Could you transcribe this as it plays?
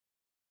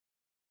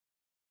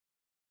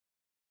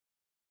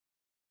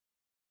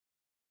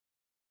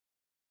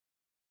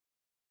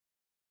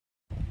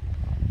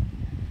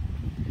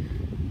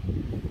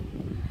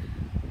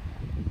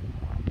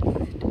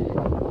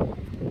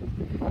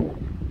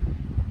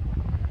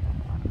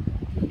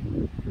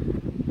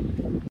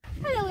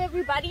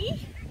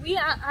everybody, we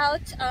are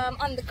out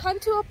on the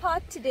contour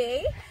path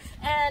today,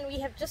 and we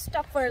have just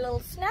stopped for a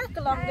little snack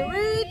along the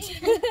route.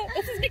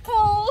 This is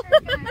Nicole.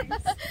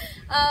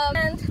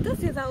 And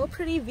this is our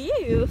pretty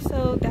view,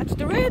 so that's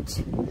the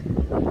route.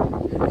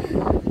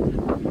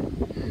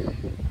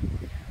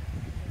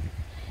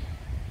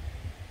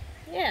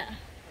 Yeah.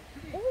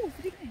 Oh,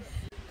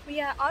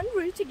 we are en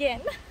route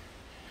again.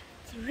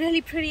 It's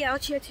really pretty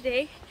out here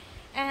today,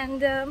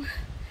 and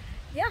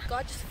yeah,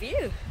 gorgeous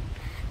view.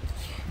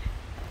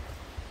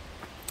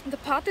 The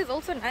path is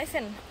also nice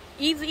and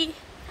easy,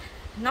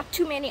 not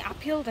too many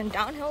uphills and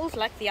downhills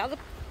like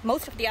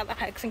most of the other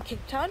hikes in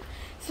Cape Town.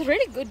 It's a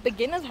really good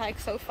beginner's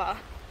hike so far,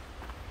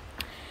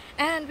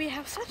 and we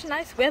have such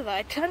nice weather.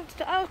 It turned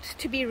out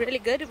to be really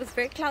good. It was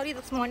very cloudy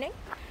this morning,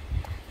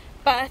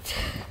 but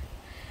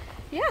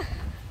yeah,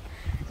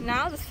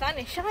 now the sun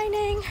is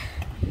shining.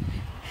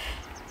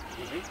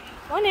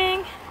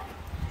 Morning.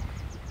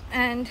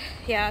 And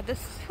yeah, this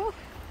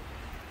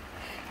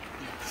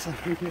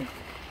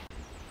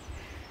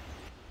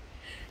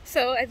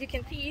so as you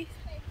can see,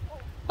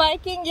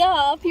 biking,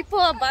 yeah, people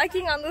are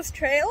biking on this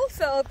trail,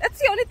 so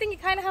that's the only thing you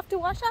kind of have to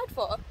watch out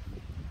for.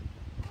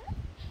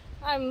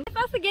 With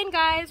us again,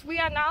 guys. We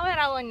are now at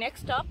our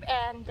next stop,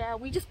 and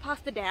we just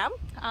passed the dam.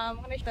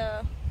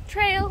 The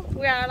trail,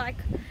 we are like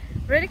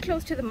really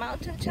close to the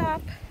mountain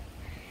top,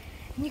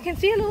 and you can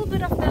see a little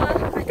bit of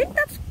the, I think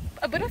that's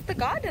a bit of the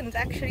gardens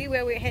actually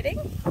where we're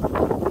heading,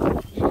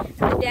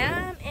 the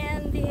dam,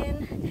 and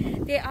then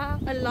there are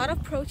a lot of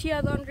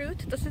proteas en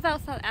route. This is our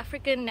South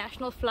African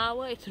national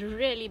flower. It's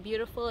really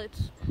beautiful.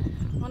 It's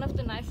one of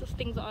the nicest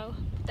things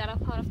that are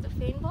part of the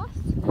Kirstenbosch.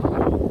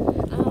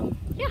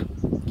 Yeah,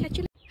 catch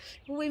you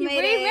later. We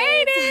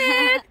made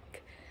it.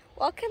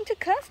 Welcome to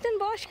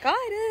Kirstenbosch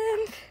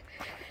Gardens.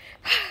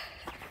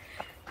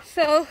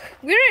 So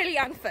we're really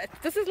unfit.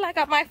 This is like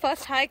my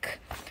first hike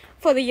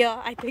for the year,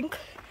 I think.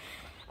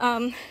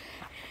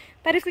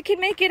 But if we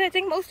can make it, I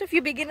think most of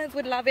you beginners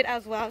would love it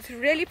as well. It's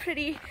really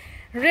pretty,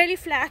 really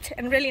flat,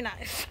 and really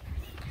nice.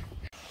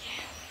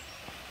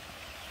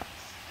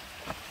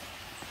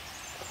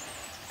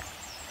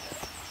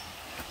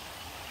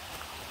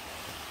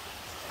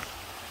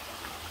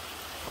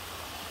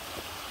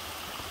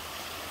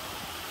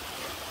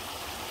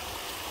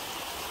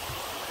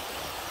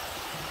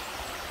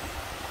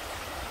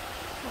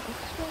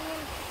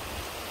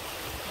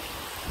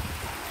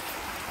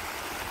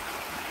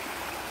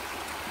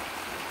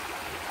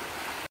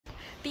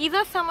 These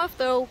are some of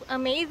the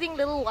amazing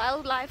little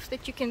wildlife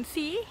that you can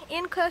see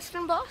in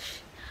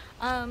Kirstenbosch.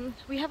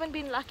 We haven't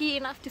been lucky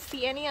enough to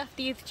see any of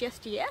these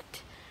just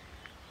yet,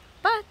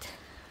 but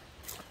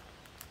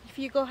if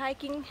you go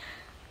hiking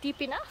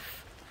deep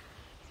enough,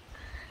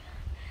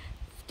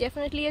 it's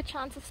definitely a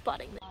chance of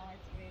spotting them.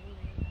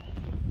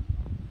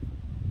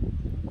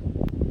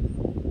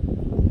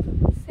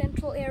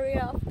 Central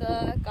area of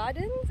the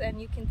gardens,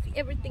 and you can see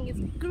everything is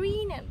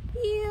green and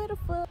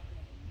beautiful.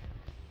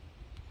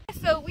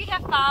 So we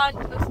have found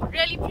this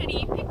really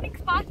pretty picnic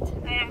spot,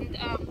 and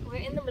we're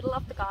in the middle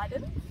of the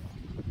garden.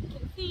 You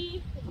can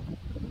see,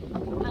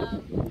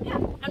 yeah,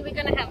 and we're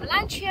gonna have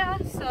lunch here,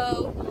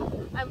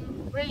 so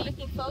I'm really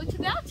looking forward to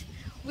that.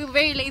 We were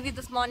very lazy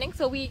this morning,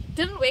 so we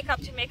didn't wake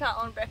up to make our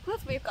own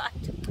breakfast. We've got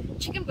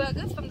chicken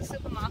burgers from the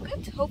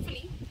supermarket.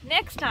 Hopefully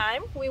next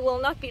time we will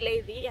not be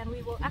lazy and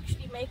we will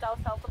actually make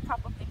ourselves a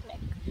proper picnic.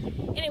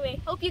 Anyway,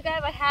 hope you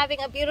guys are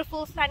having a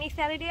beautiful sunny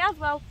Saturday as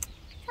well.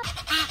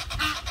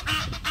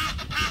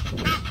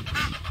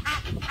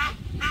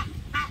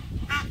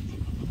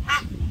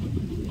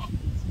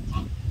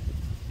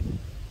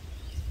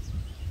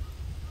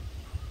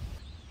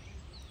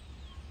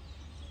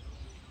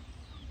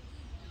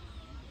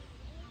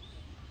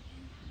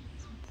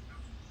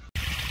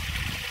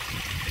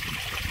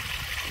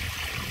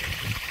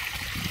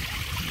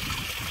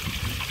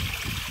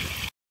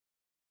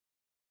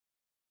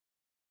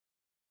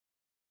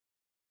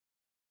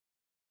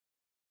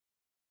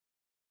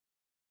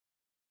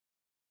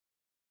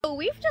 So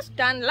we've just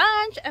done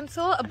lunch and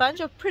saw a bunch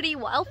of pretty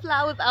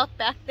wildflowers out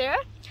back there,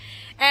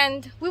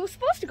 and we were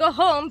supposed to go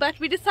home, but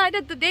we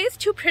decided the day is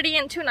too pretty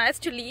and too nice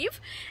to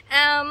leave.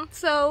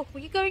 So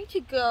we're going to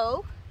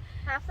go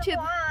have some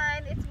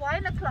wine. It's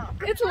wine o'clock.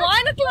 It's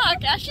wine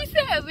o'clock, as she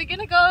says. We're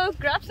gonna go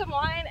grab some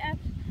wine at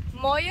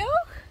Moyo,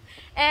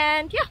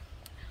 and yeah,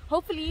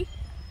 hopefully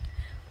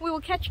we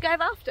will catch you guys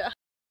after.